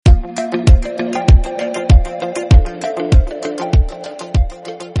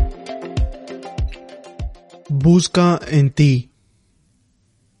Busca en ti.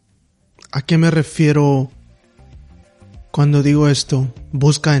 ¿A qué me refiero cuando digo esto?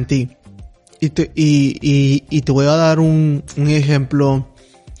 Busca en ti. Y te voy a dar un ejemplo.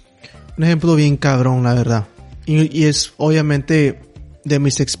 Un ejemplo bien cabrón, la verdad. Y es obviamente de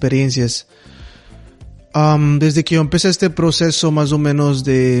mis experiencias. Desde que yo empecé este proceso más o menos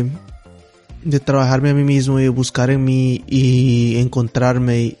de trabajarme a mí mismo y buscar en mí y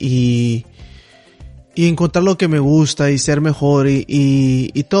encontrarme y encontrar lo que me gusta y ser mejor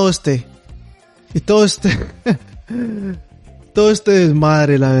y todo todo este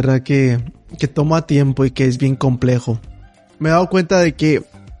desmadre, la verdad que toma tiempo y que es bien complejo. Me he dado cuenta de que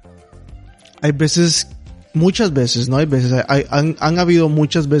hay veces, muchas veces, no hay veces, han habido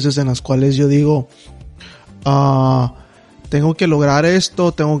muchas veces en las cuales yo digo, tengo que lograr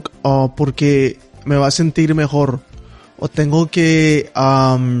esto, porque me va a sentir mejor, o tengo que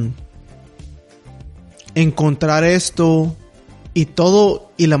encontrar esto, y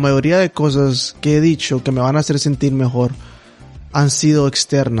la mayoría de cosas que he dicho que me van a hacer sentir mejor han sido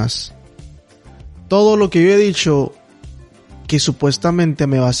externas. Todo lo que yo he dicho que supuestamente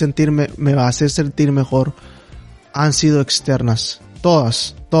me va a hacer sentir mejor han sido externas.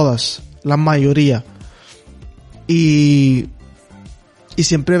 Todas, la mayoría. Y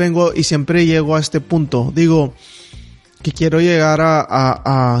siempre llego a este punto. Digo que quiero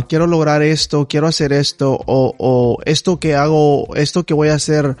llegar quiero lograr esto, quiero hacer esto, o esto que hago, esto que voy a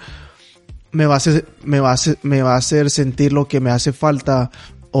hacer me va a hacer sentir lo que me hace falta,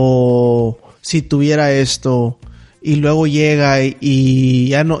 o si tuviera esto, y luego llega y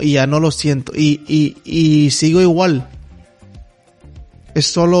ya no lo siento, y sigo igual. Es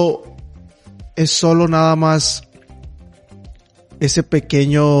solo nada más esa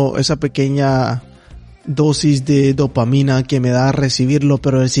pequeña dosis de dopamina que me da a recibirlo,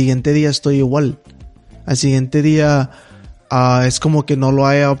 pero el siguiente día estoy igual. Al siguiente día es como que no lo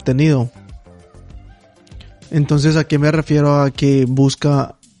haya obtenido. Entonces, ¿a qué me refiero? A que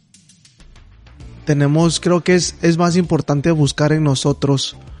creo que es más importante buscar en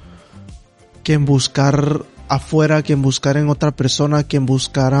nosotros que en buscar afuera, que en buscar en otra persona, que en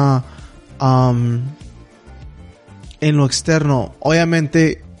buscar en lo externo.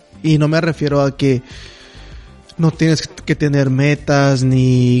 Obviamente, y no me refiero a que no tienes que tener metas,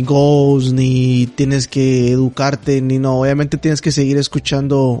 ni goals, ni tienes que educarte, ni no. Obviamente tienes que seguir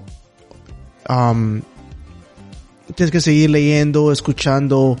escuchando, tienes que seguir leyendo,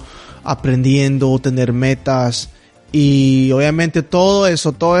 escuchando, aprendiendo, tener metas. Y obviamente todo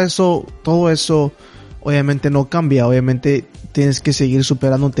eso, obviamente no cambia. Obviamente tienes que seguir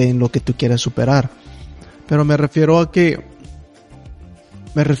superándote en lo que tú quieras superar. Pero me refiero a que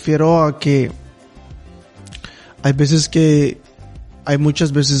hay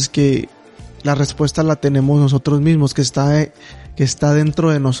muchas veces que la respuesta la tenemos nosotros mismos, que está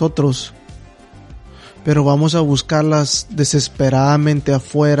dentro de nosotros. Pero vamos a buscarlas desesperadamente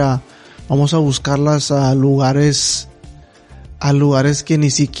afuera. Vamos a buscarlas a lugares que ni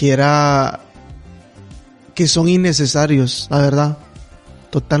siquiera, que son innecesarios, la verdad.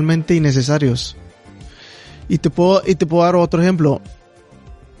 Totalmente innecesarios. Y te puedo dar otro ejemplo.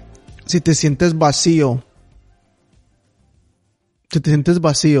 Si te sientes vacío,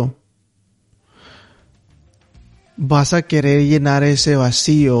 vas a querer llenar ese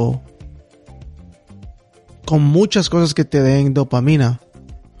vacío con muchas cosas que te den dopamina.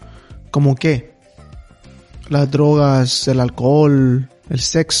 ¿Cómo qué? Las drogas, el alcohol, el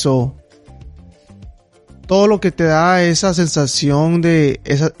sexo. Todo lo que te da esa sensación de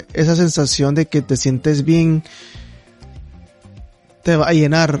que te sientes bien, te va a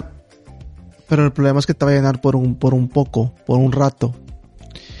llenar. Pero el problema es que te va a llenar por un poco, por un rato.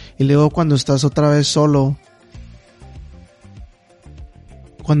 Y luego cuando estás otra vez solo,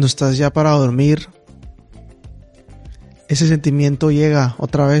 cuando estás ya para dormir, ese sentimiento llega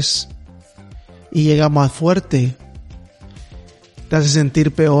otra vez y llega más fuerte. Te hace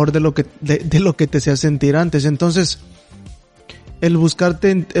sentir peor de lo que te hacía sentir antes. Entonces, el buscar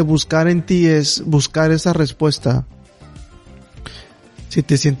en ti es buscar esa respuesta. Si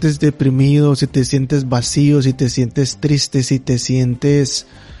te sientes deprimido, si te sientes vacío, si te sientes triste, si te sientes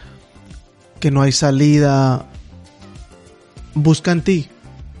que no hay salida, busca en ti.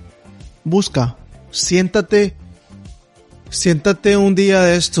 Busca. Siéntate un día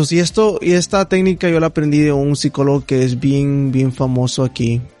de estos. Y esta técnica yo la aprendí de un psicólogo que es bien famoso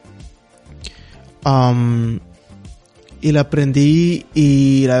aquí. Y la aprendí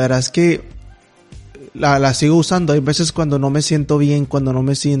y la verdad es que la sigo usando. Hay veces cuando no me siento bien, cuando no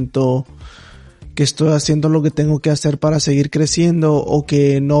me siento que estoy haciendo lo que tengo que hacer para seguir creciendo, o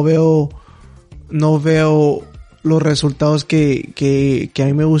que no veo los resultados que a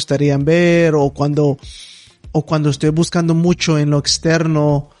mí me gustaría ver, o cuando estoy buscando mucho en lo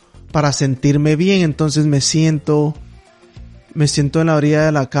externo para sentirme bien, entonces me siento en la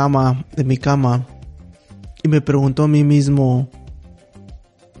orilla de mi cama, y me pregunto a mí mismo,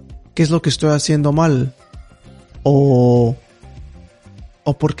 ¿qué es lo que estoy haciendo mal? O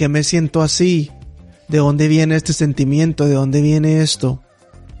 ¿por qué me siento así? ¿De dónde viene este sentimiento? ¿De dónde viene esto?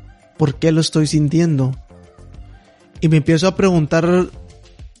 ¿Por qué lo estoy sintiendo? Y me empiezo a preguntar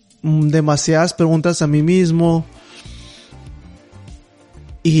demasiadas preguntas a mí mismo,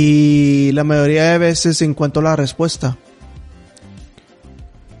 y la mayoría de veces encuentro la respuesta.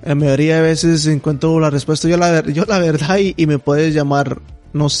 La mayoría de veces encuentro la respuesta. Yo la verdad, y me puedes llamar,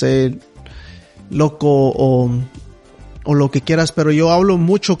 no sé, loco o lo que quieras, pero yo hablo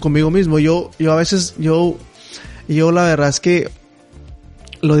mucho conmigo mismo. Yo a veces, yo la verdad es que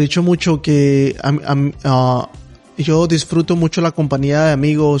lo he dicho mucho, que yo disfruto mucho la compañía de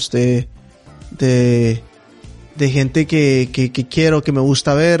amigos, de gente que quiero, que me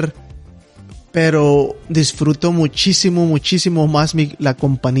gusta ver, pero disfruto muchísimo más la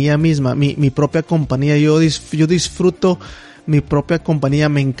compañía misma, mi propia compañía. Yo disfruto mi propia compañía.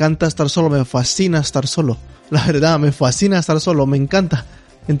 Me encanta estar solo, me fascina estar solo. La verdad, me fascina estar solo, me encanta.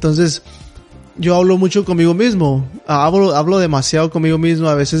 Entonces, yo hablo mucho conmigo mismo, hablo demasiado conmigo mismo.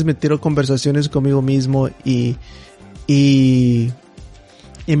 A veces me tiro conversaciones conmigo mismo y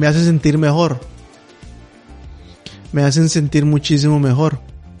me hace sentir mejor. Me hacen sentir muchísimo mejor.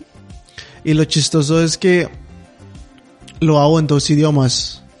 Y lo chistoso es que lo hago en 2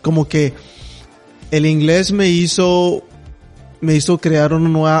 idiomas. Como que el inglés me hizo crear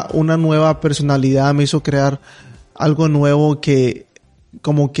una nueva personalidad, me hizo crear algo nuevo, que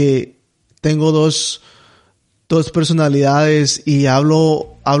como que tengo dos personalidades, y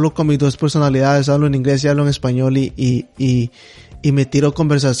hablo con mis 2 personalidades, hablo en inglés y hablo en español, y me tiro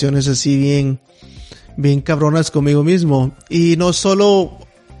conversaciones así bien cabronas conmigo mismo. Y no solo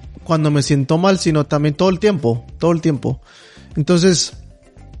cuando me siento mal, sino también todo el tiempo. Entonces,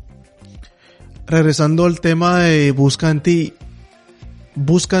 regresando al tema de busca en ti.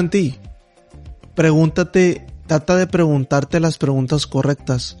 Pregúntate, trata de preguntarte las preguntas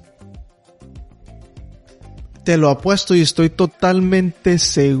correctas. Te lo apuesto, y estoy totalmente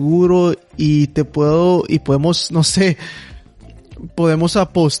seguro, y podemos, no sé, podemos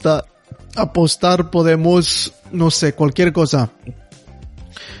apostar, podemos, no sé, cualquier cosa.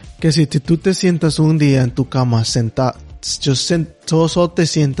 Que si tú te sientas un día en tu cama sentado, solo te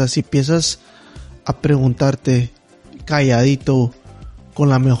sientas y empiezas a preguntarte calladito, con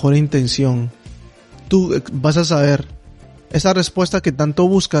la mejor intención, tú vas a saber, esa respuesta que tanto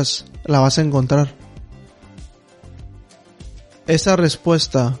buscas la vas a encontrar. Esa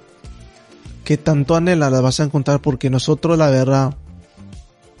respuesta que tanto anhelas la vas a encontrar, porque nosotros, la verdad,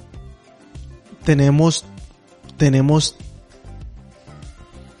 tenemos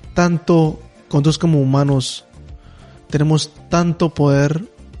tanto, nosotros como humanos, tenemos tanto poder,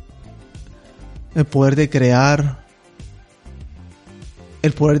 el poder de crear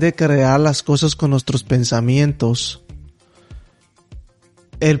las cosas con nuestros pensamientos,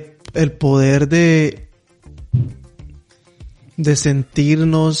 el poder de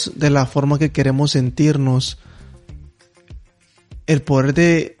sentirnos de la forma que queremos sentirnos. El poder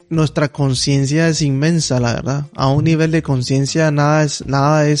de nuestra conciencia es inmensa, la verdad. A un nivel de conciencia nada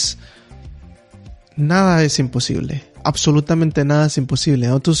es imposible. Absolutamente nada es imposible.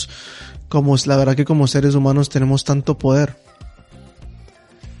 Nosotros, la verdad que como seres humanos tenemos tanto poder.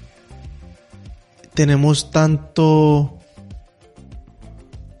 Tenemos tanto,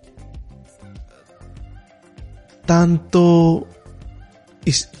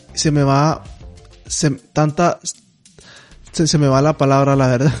 y se me va la palabra, la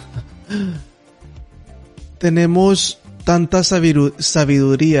verdad. Tenemos tanta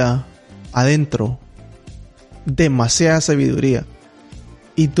sabiduría adentro, demasiada sabiduría.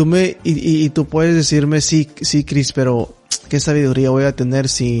 Y tú puedes decirme, sí, Chris, pero ¿qué sabiduría voy a tener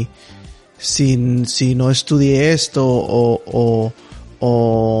si no estudié esto, o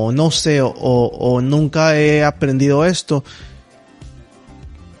no sé, o nunca he aprendido esto?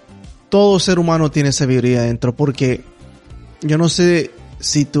 Todo ser humano tiene sabiduría adentro, porque yo no sé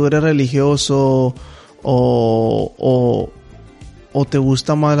si tú eres religioso o te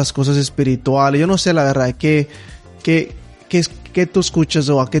gustan más las cosas espirituales. Yo no sé, la verdad, que tú escuchas,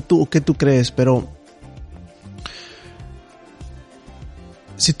 o qué tú crees, pero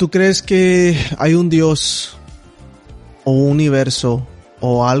si tú crees que hay un Dios o un universo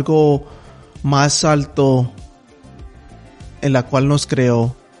o algo más alto en la cual nos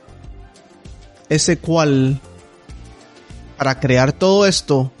creó, ese cual para crear todo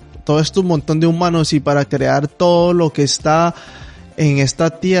esto un montón de humanos, y para crear todo lo que está en esta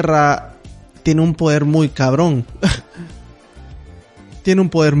tierra, tiene un poder muy cabrón. Tiene un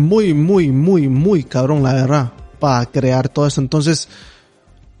poder muy, muy, muy, muy cabrón, la verdad, para crear todo esto. Entonces,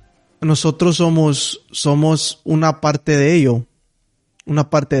 nosotros somos una parte de ello,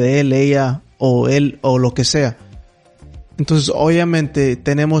 una parte de él, ella, o él, o lo que sea. Entonces, obviamente,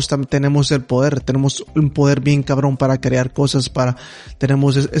 tenemos el poder, tenemos un poder bien cabrón para crear cosas,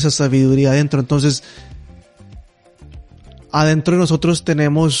 tenemos esa sabiduría adentro. Entonces, adentro de nosotros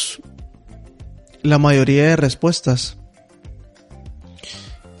tenemos la mayoría de respuestas.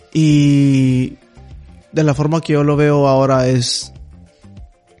 Y de la forma que yo lo veo ahora es,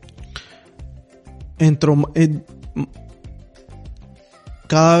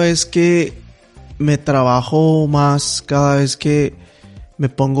 cada vez que me trabajo más, cada vez que me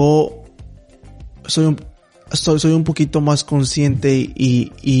pongo, soy un poquito más consciente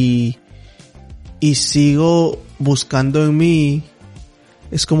y sigo buscando en mí,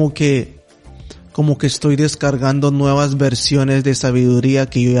 es como que estoy descargando nuevas versiones de sabiduría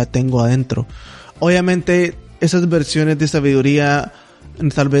que yo ya tengo adentro. Obviamente esas versiones de sabiduría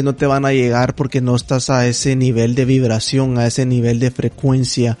tal vez no te van a llegar porque no estás a ese nivel de vibración, a ese nivel de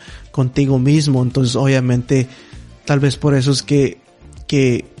frecuencia contigo mismo. Entonces obviamente tal vez por eso es que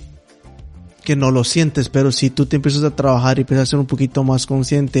no lo sientes. Pero si tú te empiezas a trabajar y empiezas a ser un poquito más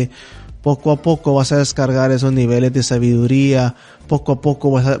consciente, poco a poco vas a descargar esos niveles de sabiduría, poco a poco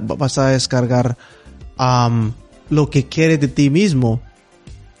vas a descargar lo que quieres de ti mismo.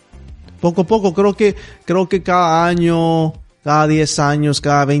 Poco a poco, creo que cada año, cada 10 años,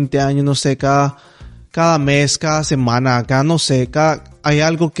 cada 20 años, no sé, cada mes, cada semana, hay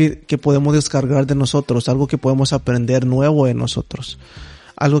algo que podemos descargar de nosotros, algo que podemos aprender nuevo de nosotros,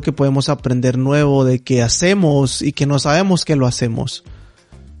 algo que podemos aprender nuevo de que hacemos y que no sabemos que lo hacemos.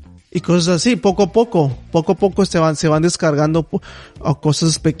 Y cosas así, poco a poco se van descargando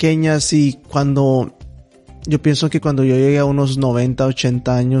cosas pequeñas. Y yo pienso que cuando yo llegue a unos 90,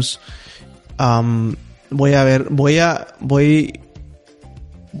 80 años,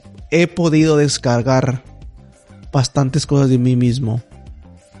 he podido descargar bastantes cosas de mí mismo,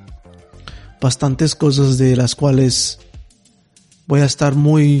 bastantes cosas de las cuales voy a estar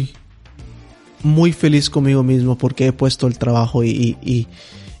muy, muy feliz conmigo mismo porque he puesto el trabajo y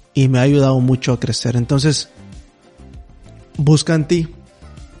me ha ayudado mucho a crecer. Entonces, busca en ti.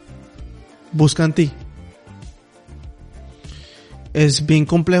 Es bien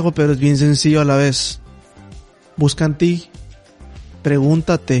complejo, pero es bien sencillo a la vez. Busca en ti.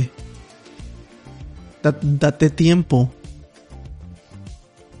 Pregúntate. Date tiempo.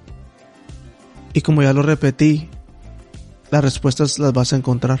 Y como ya lo repetí, las respuestas las vas a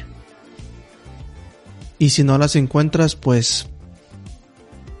encontrar. Y si no las encuentras, pues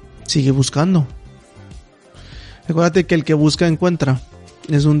sigue buscando. Recuérdate que el que busca encuentra.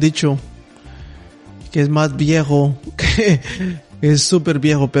 Es un dicho que es más viejo, que es súper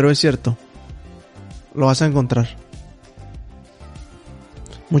viejo, pero es cierto. Lo vas a encontrar.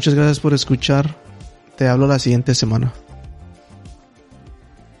 Muchas gracias por escuchar. Te hablo la siguiente semana.